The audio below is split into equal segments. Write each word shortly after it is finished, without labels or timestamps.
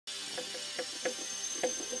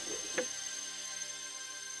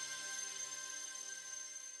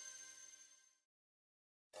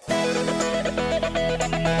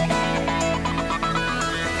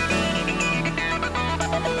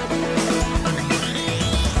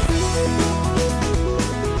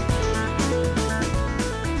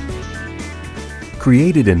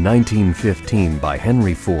Created in 1915 by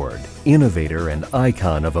Henry Ford, innovator and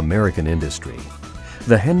icon of American industry,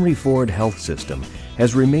 the Henry Ford Health System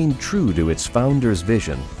has remained true to its founder's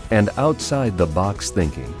vision and outside-the-box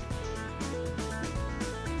thinking.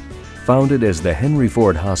 Founded as the Henry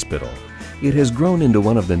Ford Hospital, it has grown into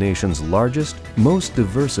one of the nation's largest, most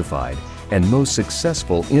diversified, and most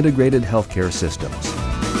successful integrated healthcare systems.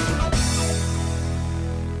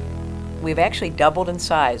 We've actually doubled in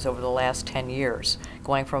size over the last 10 years,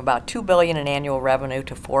 going from about $2 billion in annual revenue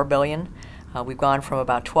to $4 billion. We've gone from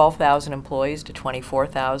about 12,000 employees to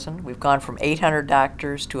 24,000. We've gone from 800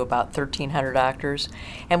 doctors to about 1,300 doctors.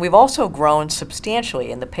 And we've also grown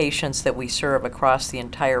substantially in the patients that we serve across the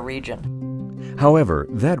entire region. However,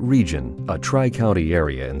 that region, a tri-county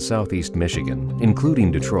area in southeast Michigan,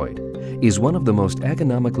 including Detroit, is one of the most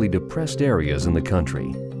economically depressed areas in the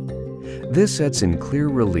country. This sets in clear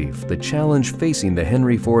relief the challenge facing the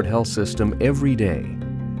Henry Ford Health System every day,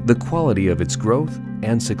 the quality of its growth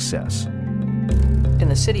and success. In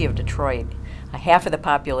the city of Detroit, half of the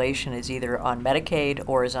population is either on Medicaid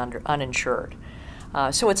or is uninsured.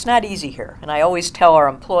 So it's not easy here. And I always tell our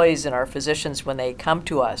employees and our physicians when they come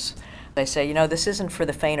to us, I say, you know, this isn't for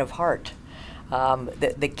the faint of heart.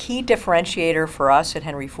 The key differentiator for us at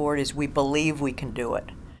Henry Ford is we believe we can do it.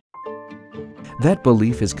 That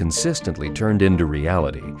belief is consistently turned into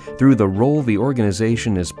reality through the role the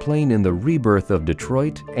organization is playing in the rebirth of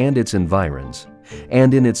Detroit and its environs,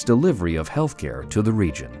 and in its delivery of healthcare to the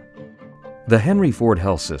region. The Henry Ford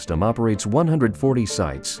Health System operates 140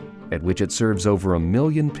 sites, at which it serves over 1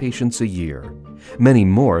 million patients a year, many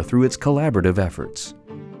more through its collaborative efforts.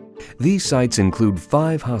 These sites include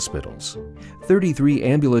 5 hospitals, 33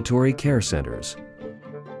 ambulatory care centers,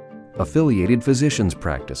 affiliated physicians'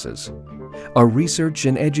 practices, a research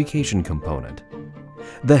and education component,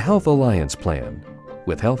 the Health Alliance Plan,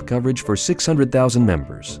 with health coverage for 600,000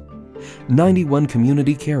 members, 91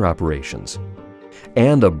 community care operations,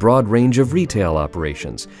 and a broad range of retail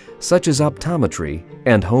operations, such as optometry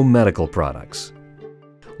and home medical products.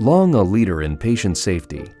 Long a leader in patient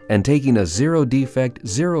safety and taking a zero-defect,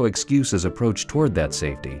 zero-excuses approach toward that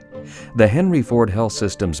safety, the Henry Ford Health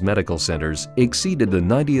System's medical centers exceeded the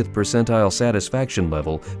 90th percentile satisfaction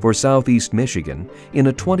level for Southeast Michigan in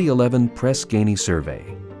a 2011 Press Ganey survey.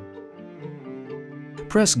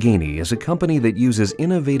 Press Ganey is a company that uses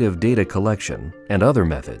innovative data collection and other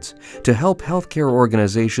methods to help healthcare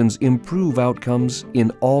organizations improve outcomes in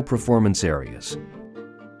all performance areas.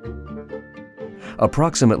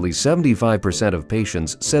 Approximately 75% of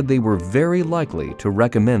patients said they were very likely to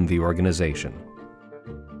recommend the organization.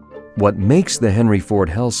 What makes the Henry Ford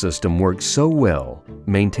Health System work so well,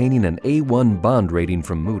 maintaining an A1 bond rating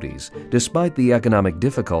from Moody's despite the economic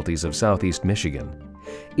difficulties of Southeast Michigan,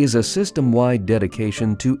 is a system-wide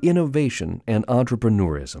dedication to innovation and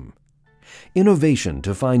entrepreneurism. Innovation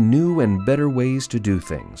to find new and better ways to do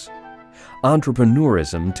things.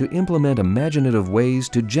 Entrepreneurism to implement imaginative ways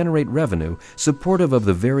to generate revenue supportive of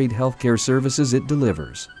the varied healthcare services it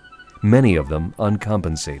delivers, many of them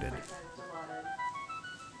uncompensated.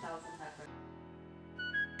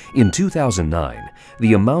 In 2009,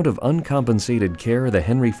 the amount of uncompensated care the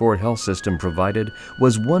Henry Ford Health System provided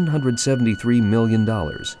was $173 million.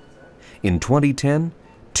 In 2010,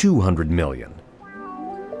 $200 million.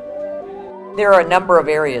 There are a number of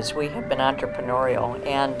areas we have been entrepreneurial,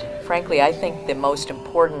 and frankly, I think the most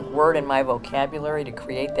important word in my vocabulary to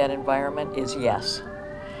create that environment is yes.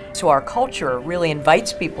 So our culture really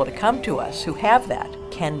invites people to come to us who have that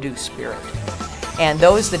can-do spirit. And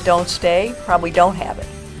those that don't stay probably don't have it.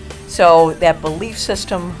 So that belief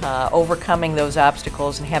system, overcoming those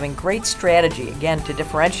obstacles and having great strategy, again, to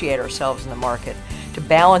differentiate ourselves in the market, to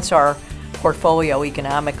balance our portfolio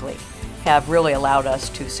economically, have really allowed us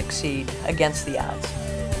to succeed against the odds.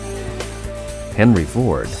 Henry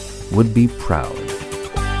Ford would be proud.